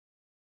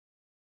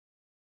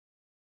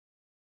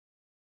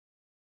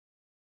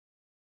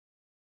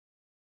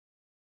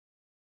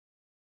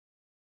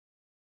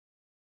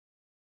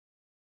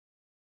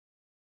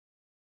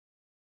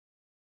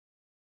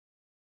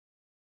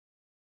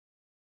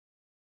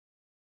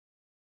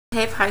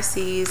Hey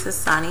Pisces, it's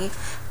Sunny,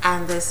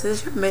 and this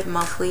is your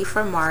mid-monthly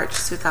for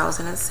March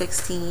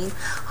 2016.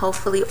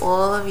 Hopefully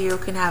all of you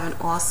can have an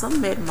awesome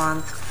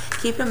mid-month.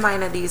 Keep in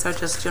mind that these are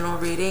just general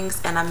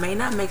readings and I may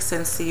not make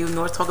sense to you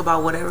nor talk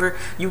about whatever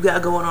you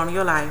got going on in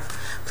your life.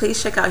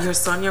 Please check out your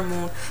sun, your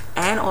moon,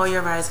 and all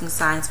your rising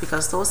signs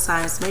because those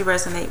signs may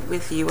resonate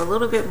with you a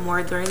little bit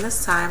more during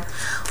this time.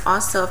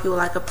 Also, if you would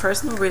like a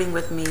personal reading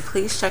with me,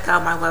 please check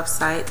out my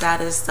website. That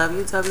is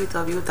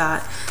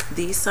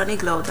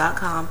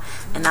www.thesunnyglow.com,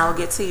 and I will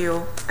get to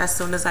you as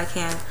soon as I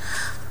can.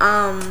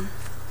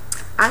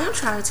 I am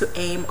trying to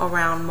aim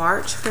around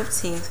March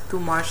 15th through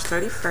March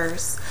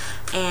 31st,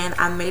 and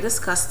I may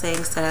discuss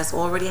things that has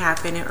already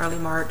happened in early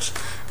March,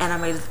 and I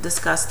may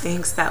discuss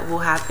things that will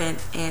happen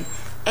in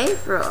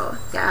April.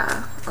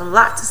 Yeah, a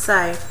lot to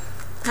say.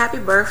 Happy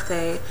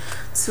birthday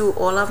to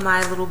all of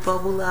my little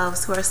bubble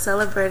loves who are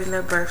celebrating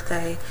their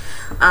birthday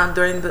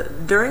during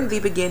the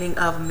beginning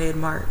of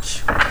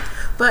mid-March.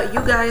 But you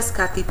guys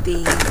got the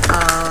theme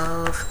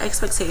of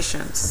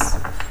expectations.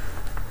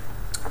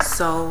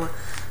 So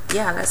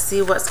yeah, let's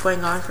see what's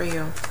going on for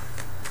you.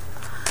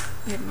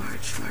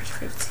 Mid-March, March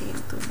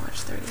 15th through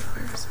March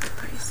 31st for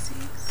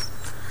Pisces.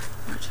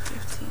 March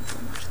 15th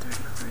through March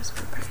 31st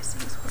for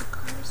Pisces. What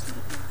cards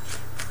mid-March?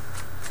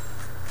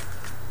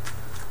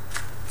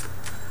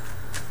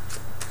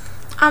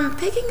 I'm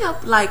picking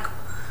up like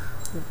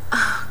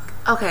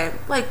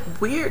like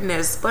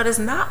weirdness, but it's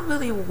not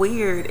really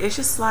weird. It's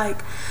just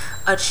like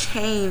a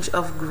change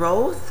of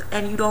growth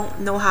and you don't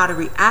know how to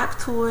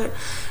react to it.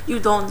 You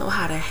don't know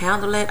how to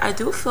handle it. I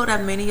do feel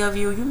that many of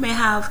you may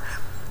have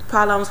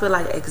problems with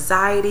like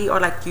anxiety, or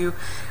like you're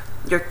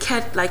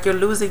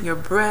losing your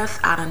breath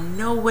out of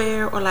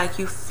nowhere, or like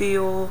you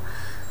feel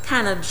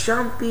kind of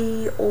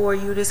jumpy, or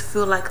you just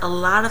feel like a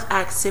lot of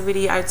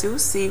activity. I do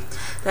see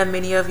that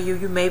many of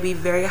you may be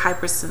very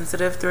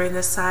hypersensitive during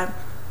this time,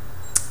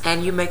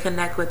 and you may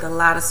connect with a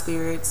lot of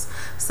spirits.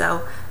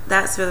 So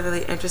that's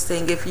really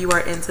interesting if you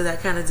are into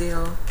that kind of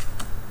deal.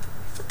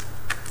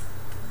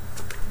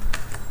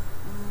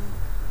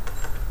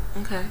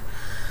 Okay.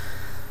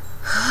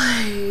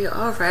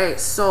 All right,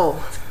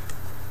 so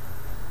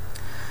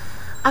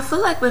I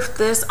feel like with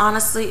this,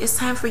 honestly, it's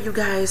time for you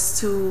guys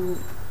to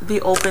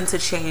be open to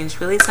change,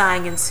 really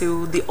tying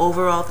into the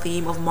overall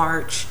theme of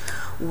March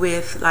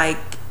with like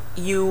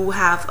you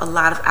have a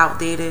lot of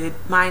outdated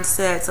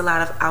mindsets, a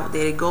lot of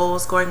outdated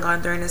goals going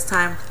on during this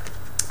time.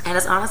 And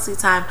it's honestly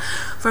time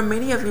for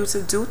many of you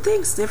to do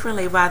things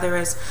differently, whether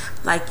it's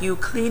like you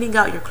cleaning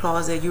out your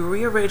closet, you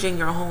rearranging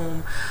your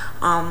home,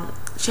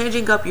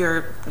 changing up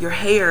your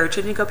hair,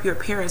 changing up your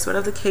appearance,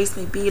 whatever the case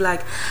may be.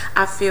 Like,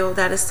 I feel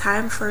that it's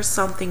time for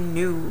something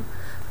new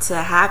to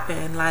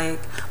happen.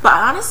 Like, but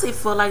I honestly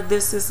feel like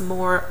this is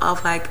more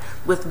of like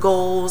with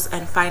goals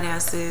and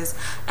finances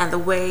and the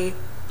way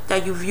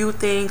that you view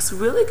things.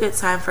 Really good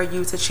time for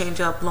you to change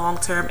up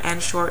long-term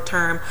and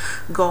short-term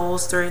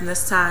goals during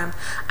this time.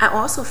 I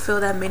also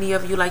feel that many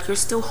of you, like, you're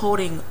still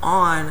holding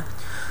on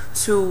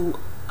to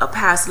a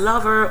past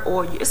lover,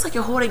 or it's like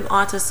you're holding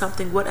on to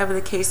something, whatever the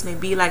case may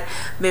be. Like,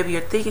 maybe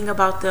you're thinking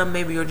about them,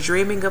 maybe you're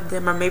dreaming of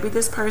them, or maybe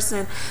this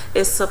person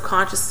is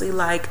subconsciously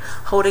like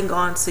holding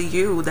on to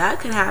you. That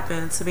could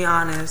happen, to be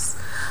honest.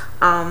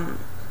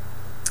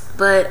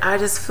 But I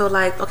just feel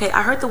like, okay,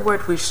 I heard the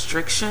word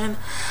restriction.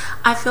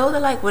 I feel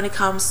that like when it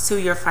comes to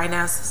your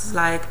finances,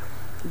 like,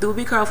 do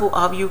be careful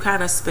of you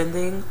kind of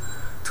spending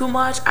too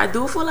much. I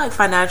do feel like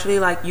financially,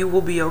 like, you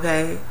will be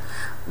okay,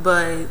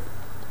 but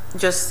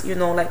just, you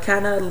know, like,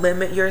 kind of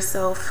limit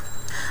yourself.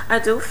 I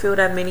do feel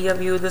that many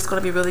of you, this is going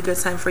to be a really good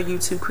time for you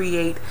to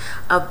create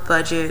a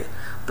budget.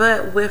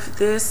 But with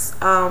this,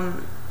 I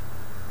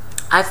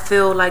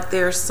feel like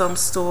there's some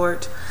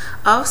sort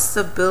of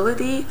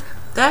stability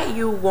that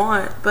you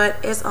want, but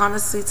it's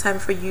honestly time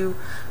for you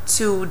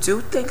to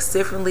do things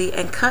differently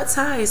and cut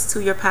ties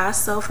to your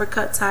past self, or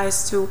cut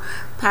ties to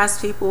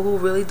past people who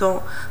really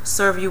don't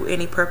serve you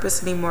any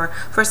purpose anymore.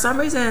 For some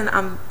reason,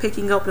 I'm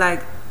picking up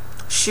like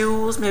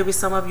shoes. Maybe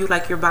some of you,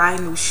 like, you're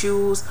buying new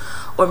shoes,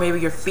 or maybe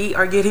your feet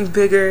are getting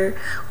bigger,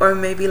 or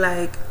maybe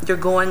like you're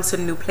going to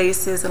new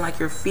places and like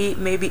your feet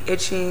may be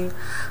itching.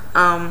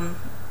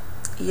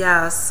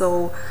 Yeah,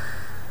 so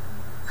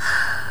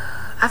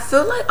I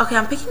feel like, okay,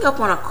 I'm picking up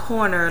on a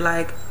corner,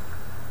 like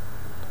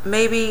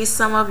maybe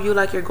some of you,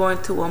 like, you're going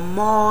to a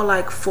mall,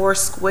 like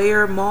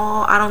Foursquare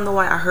Mall. I don't know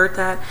why I heard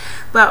that,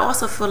 but I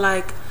also feel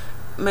like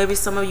maybe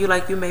some of you,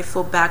 like, you may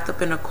feel backed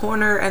up in a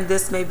corner, and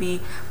this may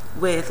be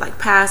with like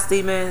past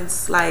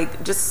demons,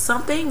 like just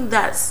something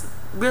that's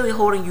really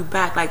holding you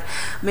back. Like,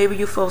 maybe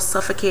you feel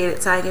suffocated,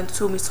 tying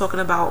into me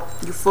talking about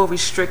you feel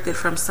restricted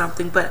from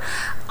something. But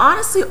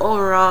honestly,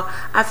 overall,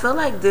 I feel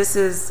like this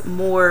is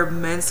more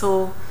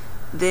mental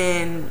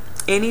than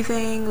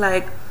anything.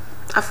 Like,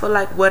 I feel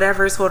like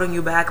whatever is holding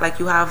you back, like,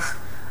 you have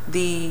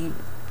the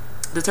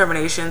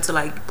determination to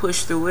like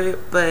push through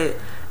it, but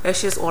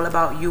it's just all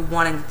about you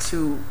wanting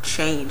to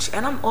change.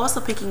 And I'm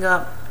also picking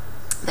up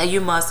that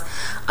you must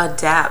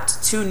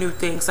adapt to new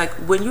things. Like,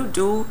 when you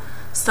do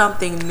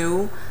something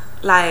new,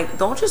 like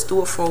don't just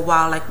do it for a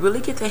while, like really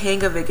get the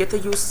hang of it, get the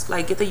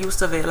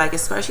use of it, like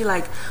especially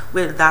like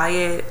with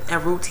diet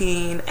and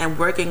routine and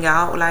working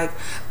out. Like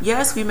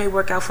yes, we may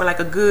work out for like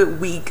a good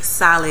week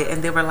solid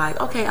and then we're like,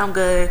 okay, I'm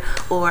good,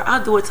 or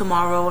I'll do it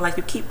tomorrow. Like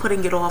you keep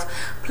putting it off.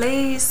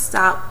 Please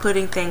stop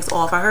putting things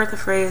off. I heard the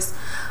phrase,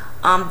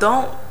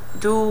 don't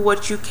do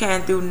what you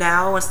can do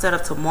now instead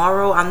of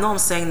tomorrow. I know I'm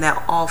saying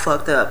that all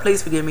fucked up,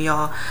 please forgive me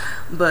y'all,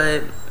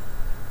 but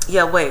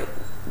yeah, wait,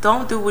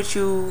 don't do what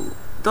you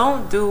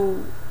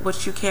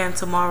can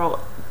tomorrow,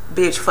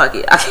 bitch, fuck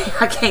it.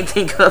 I can't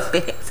think of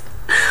it.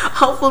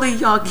 Hopefully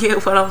y'all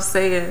get what I'm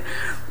saying.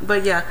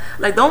 But yeah,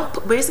 like don't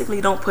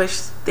push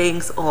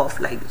things off,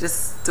 like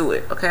just do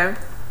it, okay?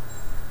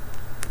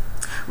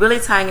 Really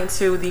tying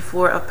into the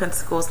Four of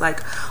Pentacles,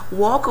 like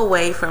walk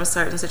away from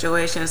certain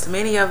situations.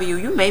 Many of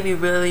you may be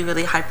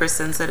really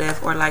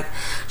hypersensitive, or like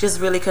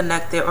just really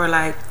connected, or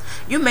like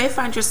you may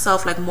find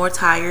yourself like more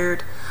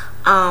tired,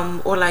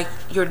 or like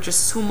you're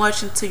just too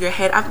much into your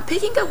head. I'm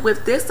picking up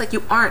with this, like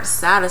you aren't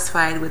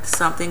satisfied with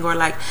something, or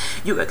like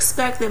you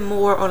expected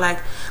more, or like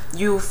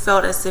you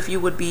felt as if you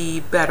would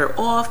be better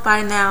off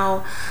by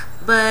now.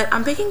 But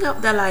I'm picking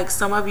up that like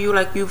some of you,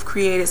 like you've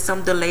created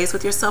some delays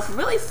with yourself.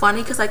 Really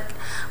funny, because like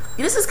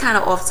this is kind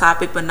of off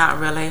topic but not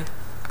really,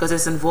 because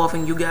it's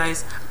involving you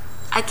guys.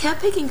 I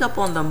kept picking up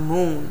on the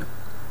moon,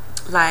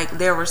 like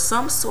there was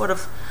some sort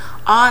of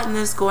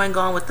oddness going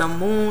on with the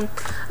moon.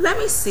 Let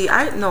me see,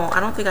 I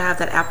don't think I have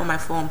that app on my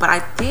phone, but I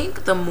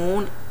think the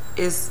moon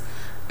is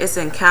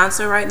in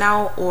Cancer right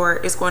now, or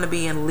it's going to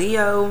be in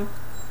Leo.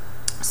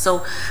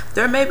 So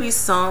there may be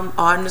some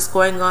oddness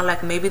going on,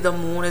 like maybe the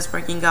moon is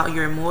bringing out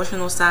your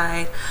emotional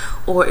side,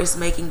 or it's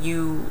making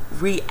you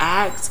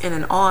react in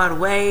an odd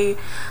way.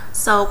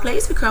 So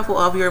please be careful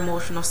of your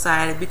emotional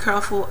side. Be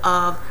careful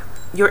of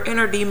your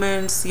inner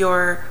demons,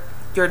 your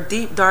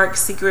deep dark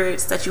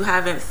secrets that you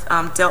haven't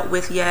dealt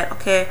with yet,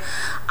 okay?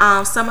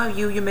 Some of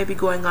you may be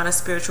going on a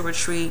spiritual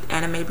retreat,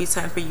 and it may be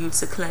time for you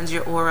to cleanse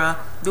your aura,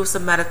 do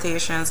some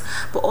meditations.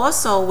 But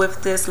also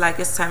with this, like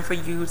it's time for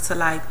you to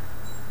like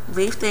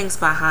leave things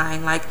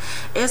behind. Like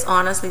it's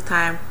honestly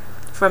time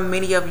for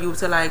many of you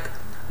to like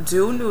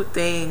do new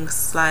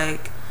things,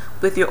 like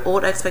with your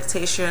old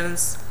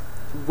expectations,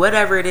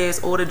 whatever it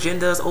is, old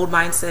agendas, old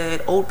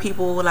mindset, old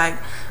people, like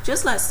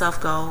just let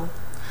stuff go.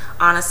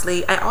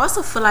 Honestly, I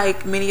also feel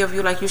like many of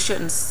you, like you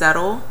shouldn't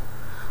settle,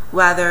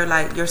 whether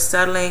like you're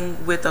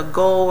settling with a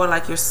goal, or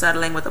like you're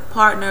settling with a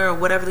partner, or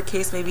whatever the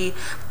case may be.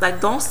 Like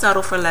don't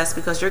settle for less,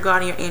 because your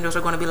God and your angels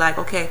are going to be like,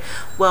 okay,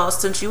 well,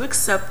 since you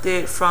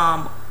accepted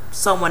from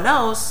someone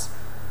else,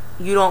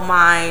 you don't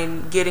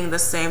mind getting the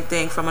same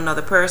thing from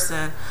another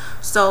person.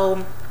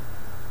 So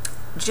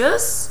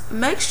just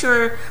make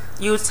sure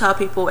you tell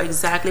people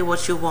exactly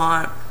what you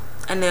want,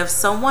 and if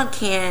someone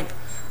can't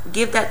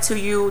give that to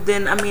you,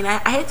 then I mean, I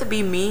hate to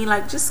be mean,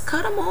 like just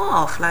cut them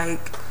off.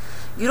 Like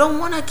you don't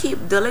want to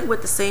keep dealing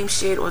with the same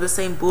shit or the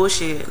same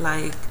bullshit.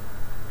 Like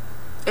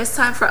it's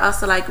time for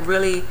us to like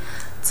really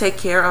take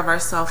care of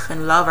ourselves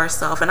and love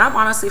ourselves. And I'm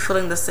honestly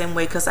feeling the same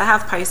way, because I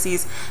have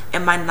Pisces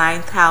in my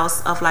 9th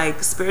house of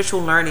like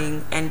spiritual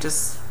learning and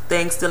just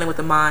things dealing with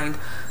the mind.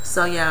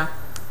 So yeah,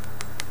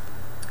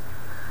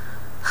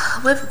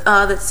 with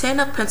the 10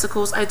 of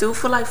Pentacles, I do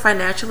feel like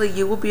financially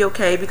you will be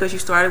okay, because you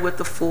started with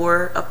the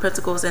 4 of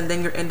Pentacles and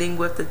then you're ending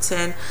with the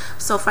 10.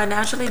 So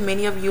financially,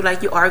 many of you,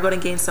 like you are going to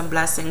gain some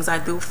blessings.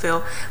 I do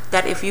feel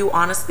that if you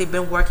honestly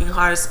been working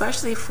hard,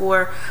 especially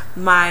for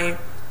my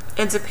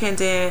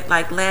independent,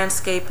 like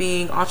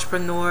landscaping,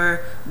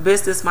 entrepreneur,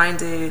 business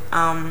minded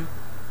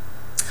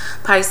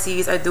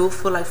Pisces, I do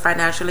feel like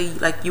financially,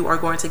 like you are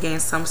going to gain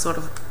some sort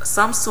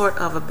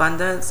of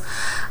abundance.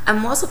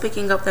 I'm also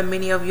picking up that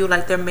many of you,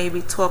 like there may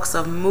be talks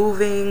of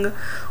moving,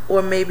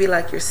 or maybe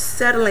like you're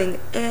settling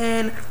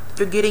in,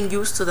 you're getting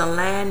used to the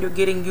land, you're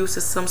getting used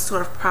to some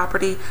sort of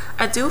property.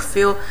 I do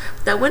feel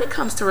that when it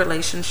comes to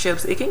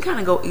relationships, it can kind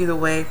of go either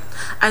way.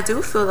 I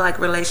do feel like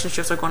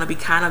relationships are going to be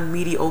kind of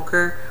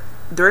mediocre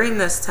during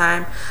this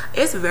time.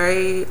 It's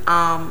very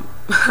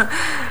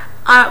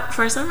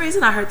for some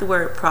reason I heard the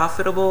word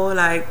profitable.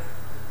 Like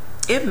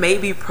it may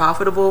be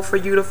profitable for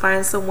you to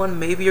find someone.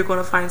 Maybe you're going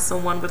to find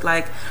someone with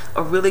like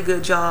a really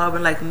good job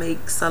and like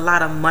makes a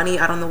lot of money.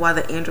 I don't know why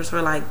the angels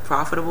were like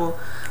profitable,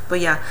 but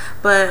yeah,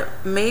 but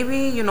maybe,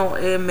 you know,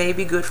 it may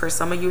be good for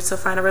some of you to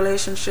find a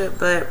relationship.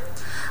 But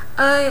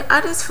I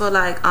just feel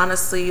like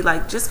honestly,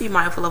 like just be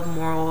mindful of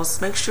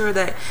morals. Make sure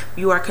that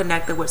you are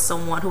connected with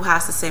someone who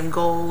has the same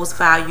goals,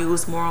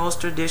 values, morals,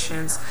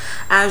 traditions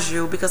as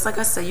you, because like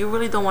I said, you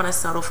really don't want to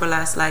settle for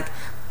less. Like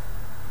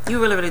you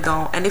really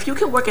don't. And if you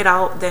can work it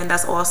out, then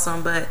that's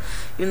awesome. But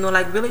you know,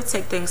 like really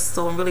take things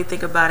slow and really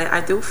think about it. I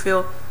do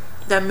feel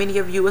that many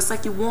of you, it's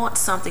like you want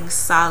something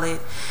solid,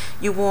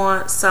 you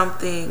want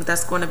something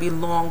that's going to be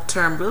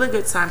long-term. Really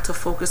good time to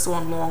focus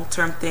on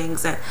long-term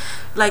things and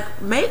like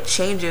make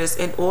changes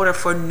in order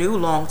for new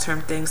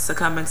long-term things to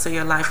come into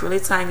your life. Really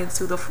tying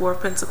into the 4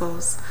 of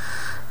Pentacles.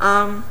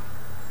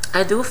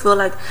 I do feel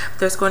like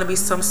there's going to be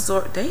some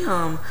sort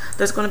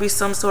there's going to be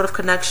some sort of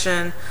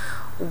connection,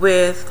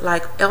 with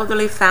like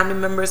elderly family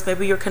members.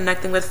 Maybe you're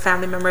connecting with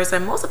family members.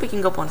 I'm also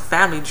picking up on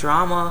family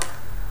drama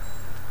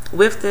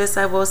with this.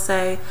 I will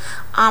say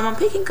I'm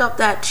picking up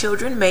that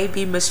children may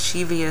be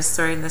mischievous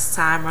during this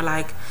time, or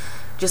like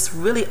just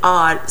really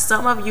odd.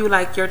 Some of you,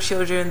 like your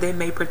children, they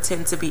may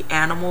pretend to be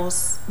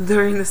animals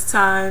during this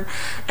time,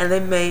 and they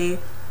may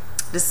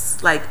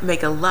just like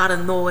make a lot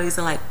of noise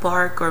and like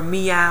bark or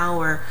meow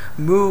or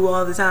moo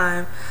all the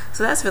time.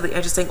 So that's really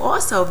interesting.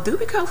 Also, do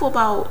be careful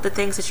about the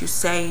things that you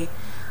say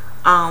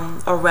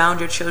around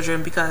your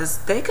children, because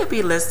they could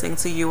be listening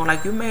to you, and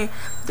like you may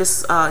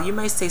just you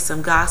may say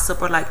some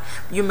gossip, or like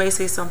you may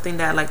say something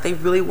that like they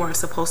really weren't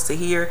supposed to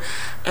hear,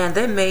 and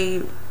they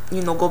may,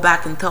 you know, go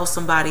back and tell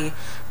somebody,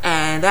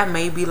 and that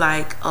may be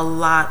like a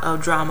lot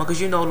of drama,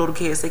 because you know little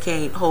kids, they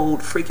can't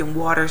hold freaking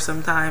water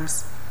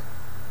sometimes.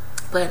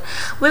 But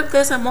with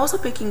this, I'm also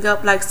picking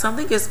up like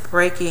something is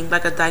breaking,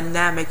 like a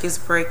dynamic is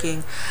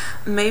breaking.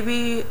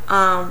 Maybe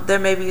there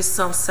may be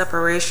some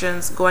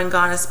separations going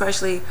on,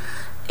 especially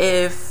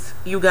if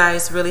you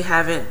guys really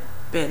haven't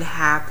been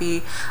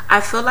happy.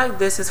 I feel like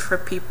this is for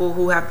people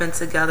who have been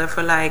together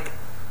for like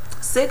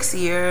 6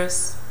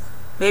 years,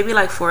 maybe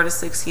like 4 to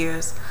 6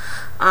 years,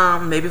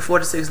 maybe 4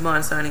 to 6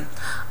 months, honey.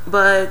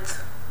 But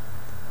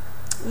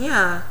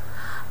yeah,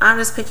 I'm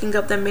just picking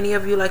up that many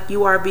of you, like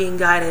you are being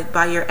guided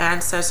by your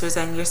ancestors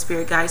and your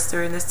spirit guides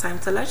during this time,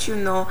 to let you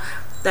know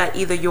that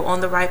either you're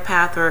on the right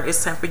path or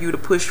it's time for you to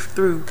push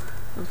through.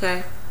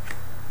 Okay.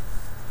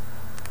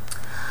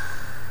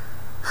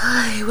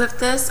 With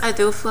this, I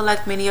do feel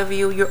like many of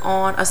you, you're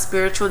on a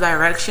spiritual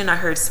direction. I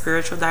heard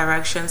spiritual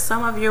direction.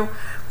 Some of you,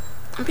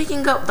 I'm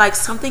picking up like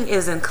something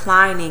is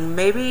inclining.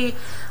 Maybe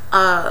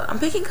I'm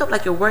picking up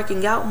like you're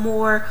working out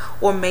more,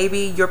 or maybe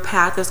your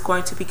path is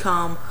going to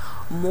become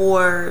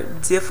more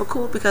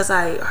difficult, because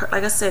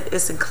like I said,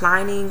 it's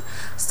inclining.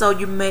 So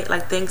you may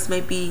like things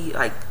may be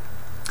like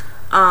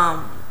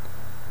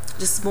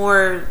just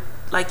more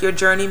like your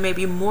journey may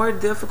be more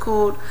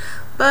difficult,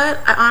 but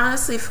I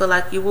honestly feel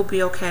like you will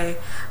be okay,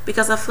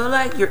 because I feel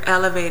like you're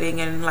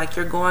elevating and like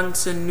you're going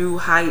to new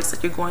heights,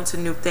 like you're going to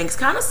new things,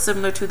 kind of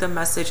similar to the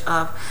message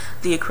of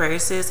the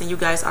Aquariuses, and you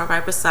guys are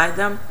right beside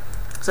them.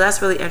 So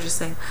that's really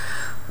interesting.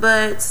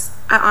 But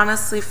I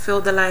honestly feel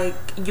that like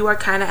you are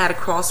kind of at a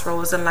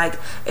crossroads, and like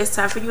it's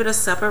time for you to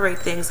separate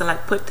things and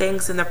like put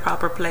things in their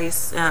proper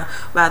place,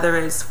 whether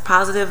it's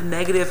positive,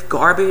 negative,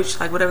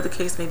 garbage, like whatever the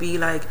case may be.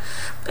 Like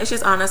it's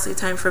just honestly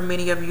time for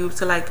many of you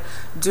to like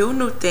do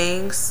new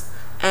things,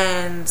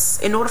 and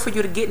in order for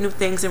you to get new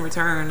things in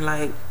return,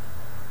 like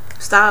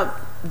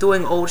stop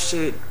doing old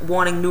shit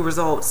wanting new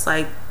results.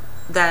 Like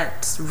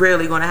that's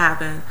rarely going to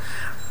happen.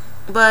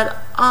 But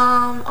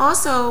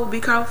also be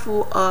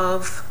careful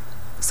of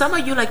some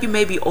of you, like you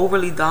may be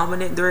overly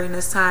dominant during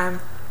this time,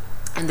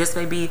 and this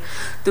may be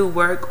through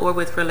work or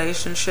with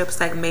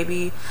relationships. Like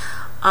maybe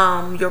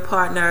your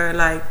partner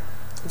like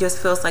just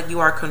feels like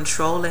you are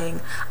controlling.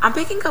 I'm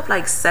picking up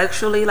like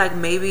sexually, like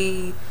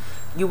maybe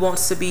you want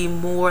to be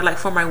more, like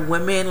for my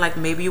women, like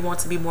maybe you want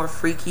to be more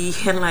freaky,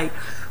 and like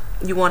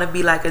you want to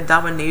be like a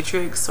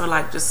dominatrix, or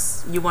like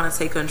just you want to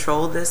take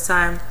control this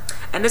time.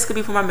 And this could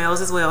be for my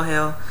males as well,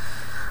 hell.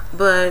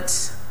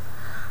 But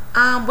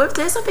with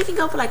this, I'm picking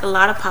up like a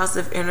lot of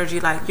positive energy,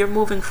 like you're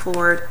moving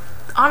forward.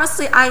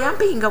 Honestly, I am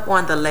picking up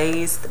on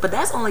delays, but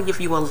that's only if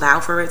you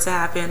allow for it to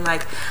happen.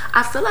 Like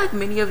I feel like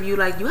many of you,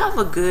 like you have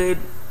a good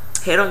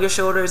head on your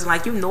shoulders, and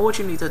like you know what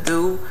you need to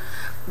do,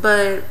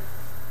 but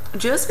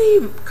just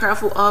be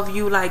careful of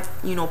you, like,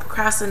 you know,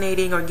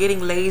 procrastinating or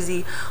getting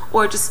lazy,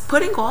 or just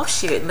putting off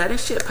shit, letting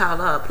shit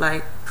pile up.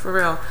 Like for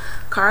real.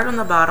 Card on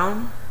the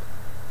bottom,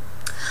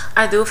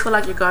 I do feel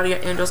like your guardian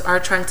angels are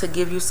trying to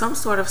give you some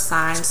sort of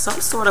sign, some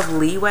sort of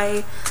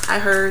leeway, I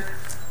heard.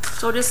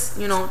 So just,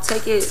 you know,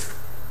 take it,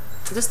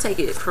 just take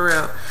it for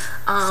real.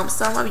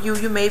 Some of you,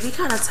 you may be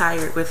kind of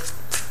tired with,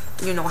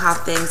 you know, how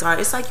things are.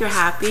 It's like you're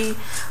happy,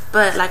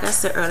 but like I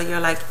said earlier,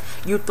 like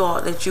you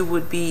thought that you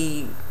would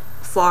be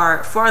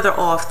farther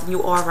off than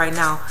you are right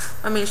now.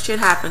 I mean, shit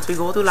happens. We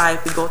go through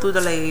life, we go through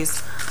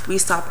delays, we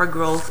stop our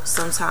growth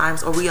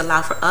sometimes, or we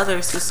allow for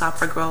others to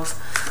stop our growth.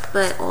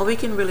 But all we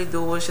can really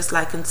do is just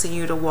like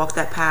continue to walk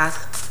that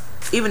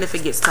path, even if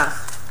it gets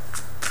tough.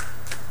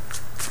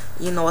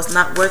 You know, it's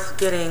not worth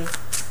getting.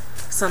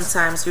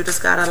 Sometimes you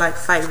just gotta like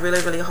fight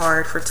really, really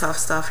hard for tough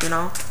stuff, you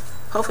know.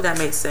 Hopefully that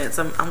makes sense.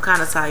 I'm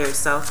kind of tired,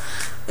 so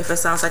if it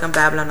sounds like I'm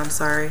babbling, I'm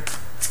sorry.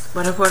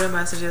 But important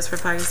messages for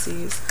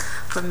Pisces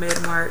from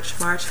mid-March,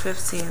 March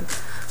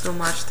 15th through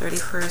March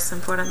 31st.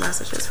 Important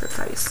messages for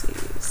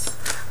Pisces.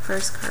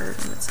 First card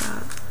on the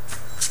top.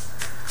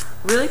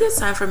 Really good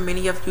time for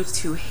many of you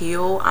to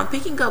heal. I'm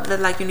picking up that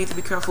like you need to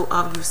be careful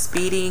of you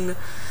speeding.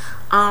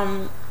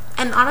 And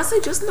honestly,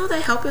 just know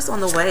that help is on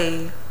the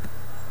way.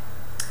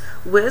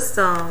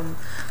 Wisdom.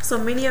 So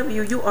many of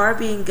you, you are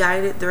being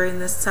guided during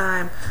this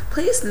time.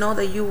 Please know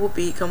that you will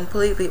be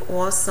completely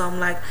awesome.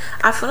 Like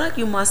I feel like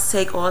you must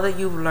take all that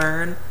you've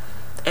learned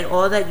and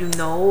all that you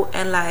know,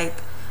 and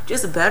like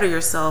just better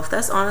yourself.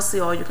 That's honestly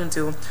all you can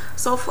do.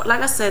 So for,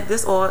 like I said,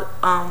 this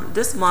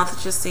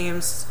month just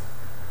seems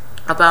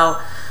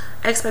about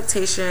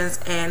expectations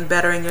and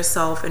bettering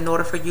yourself in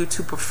order for you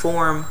to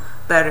perform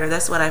better.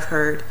 That's what I've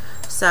heard.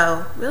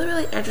 So really,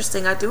 really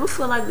interesting. I do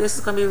feel like this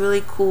is gonna be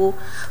really cool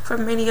for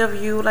many of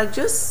you. Like,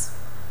 just,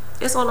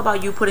 it's all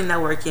about you putting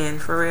that work in,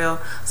 for real.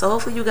 So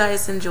hopefully you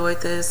guys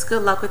enjoyed this.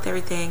 Good luck with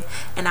everything,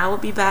 and I will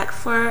be back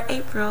for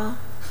April.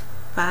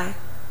 Bye.